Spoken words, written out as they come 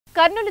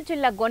కర్నూలు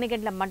జిల్లా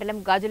గోనెగండ్ల మండలం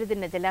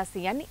గాజులదిన్న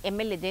జలాశయాన్ని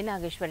ఎమ్మెల్యే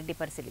జయనాగేశ్వరరెడ్డి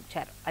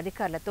పరిశీలించారు.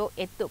 అధికారులతో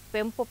ఎత్తు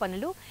పెంపు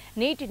పనులు,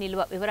 నీటి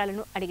నిల్వ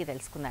వివరాలను అడిగి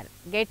తెలుసుకున్నారు.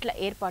 గేట్ల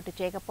ఏర్పాటు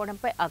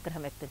చేయకపోవడంపై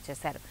ఆగ్రహం వ్యక్తం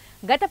చేశారు.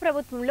 గత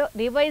ప్రభుత్వంలో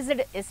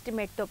రివైజ్డ్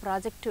ఎస్టిమేట్తో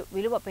ప్రాజెక్టు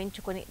విలువ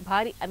పెంచుకొని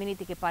భారీ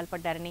అవినీతికి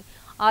పాల్పడ్డారని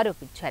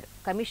ఆరోపించారు.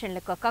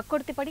 కమిషన్లకు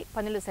కక్కుర్తిపడి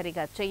పనులు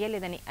సరిగా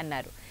చేయలేదని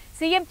అన్నారు.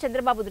 సీఎం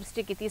చంద్రబాబు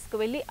దృష్టికి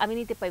తీసుకువెళ్లి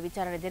అవినీతిపై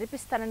విచారణ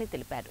జరిపిస్తానని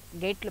తెలిపారు.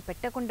 గేట్లు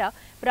పెట్టకుండా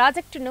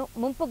ప్రాజెక్టును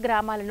ముంపు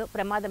గ్రామాలను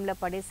ప్రమాదంలో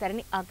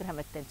పడేశారని ఆగ్రహం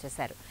వ్యక్తం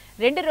చేశారు.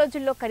 2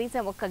 రోజుల్లో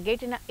కనీసం ఒక్క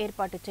గేటున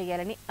ఏర్పాటు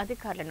చేయాలని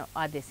అధికారులను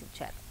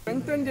ఆదేశించారు.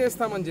 స్ట్రెంగ్తన్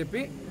చేస్తామని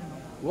చెప్పి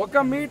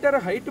 1 మీటర్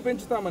హైట్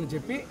పెంచుతామని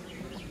చెప్పి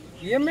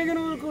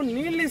ఎమ్మిగనూరుకు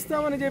నీళ్లు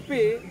ఇస్తామని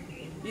చెప్పి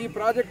ఈ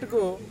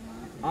ప్రాజెక్టుకు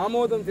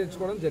ఆమోదం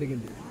తెచ్చుకోవడం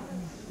జరిగింది.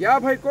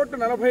 50 కోట్లు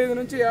 45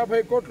 నుంచి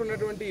 50 కోట్లు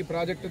ఉన్నటువంటి ఈ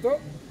ప్రాజెక్టుతో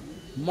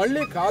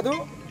మళ్ళీ కాదు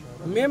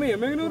మేము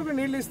ఎమ్మిగనూరుకు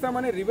నీళ్లు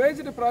ఇస్తామని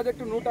రివైజ్డ్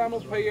ప్రాజెక్టు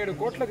 137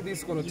 కోట్లకు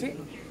తీసుకొని వచ్చి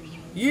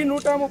ఈ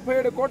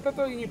 137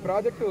 కోట్లతో ఈ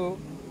ప్రాజెక్టు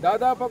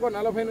దాదాపుగా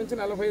 40 నుంచి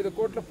 45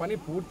 కోట్ల పని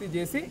పూర్తి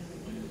చేసి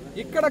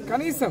ఇక్కడ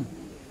కనీసం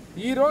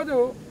ఈరోజు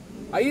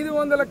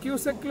 500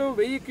 క్యూసెక్లు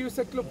 1000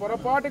 క్యూసెక్లు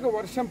పొరపాటుగా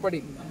వర్షం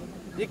పడి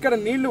ఇక్కడ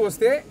నీళ్లు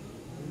వస్తే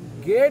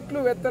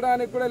గేట్లు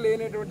ఎత్తడానికి కూడా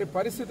లేనటువంటి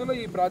పరిస్థితుల్లో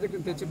ఈ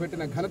ప్రాజెక్టును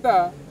తెచ్చిపెట్టిన ఘనత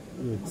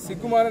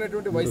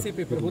సిగ్గుమాలినటువంటి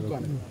వైసీపీ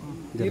ప్రభుత్వానికి.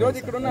 ఈరోజు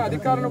ఇక్కడ ఉన్న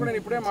అధికారులు కూడా నేను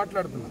ఇప్పుడే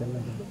మాట్లాడుతున్నాను.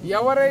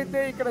 ఎవరైతే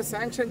ఇక్కడ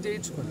శాంక్షన్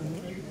చేయించుకుని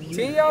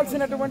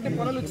చేయాల్సినటువంటి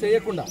పనులు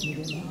చేయకుండా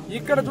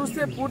ఇక్కడ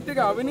చూస్తే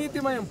పూర్తిగా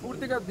అవినీతిమయం,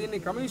 పూర్తిగా దీన్ని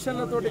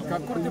కమిషన్లతోటి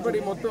కక్కుర్తిపడి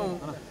మొత్తం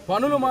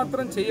పనులు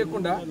మాత్రం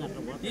చేయకుండా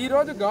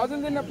ఈరోజు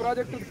గాజులదిన్న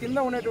ప్రాజెక్టు కింద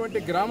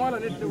ఉన్నటువంటి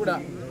గ్రామాలన్నింటినీ కూడా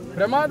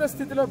ప్రమాద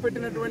స్థితిలో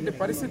పెట్టినటువంటి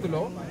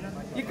పరిస్థితిలో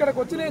ఇక్కడికి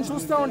వచ్చి నేను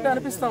చూస్తూ ఉంటే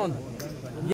అనిపిస్తూ ఉంది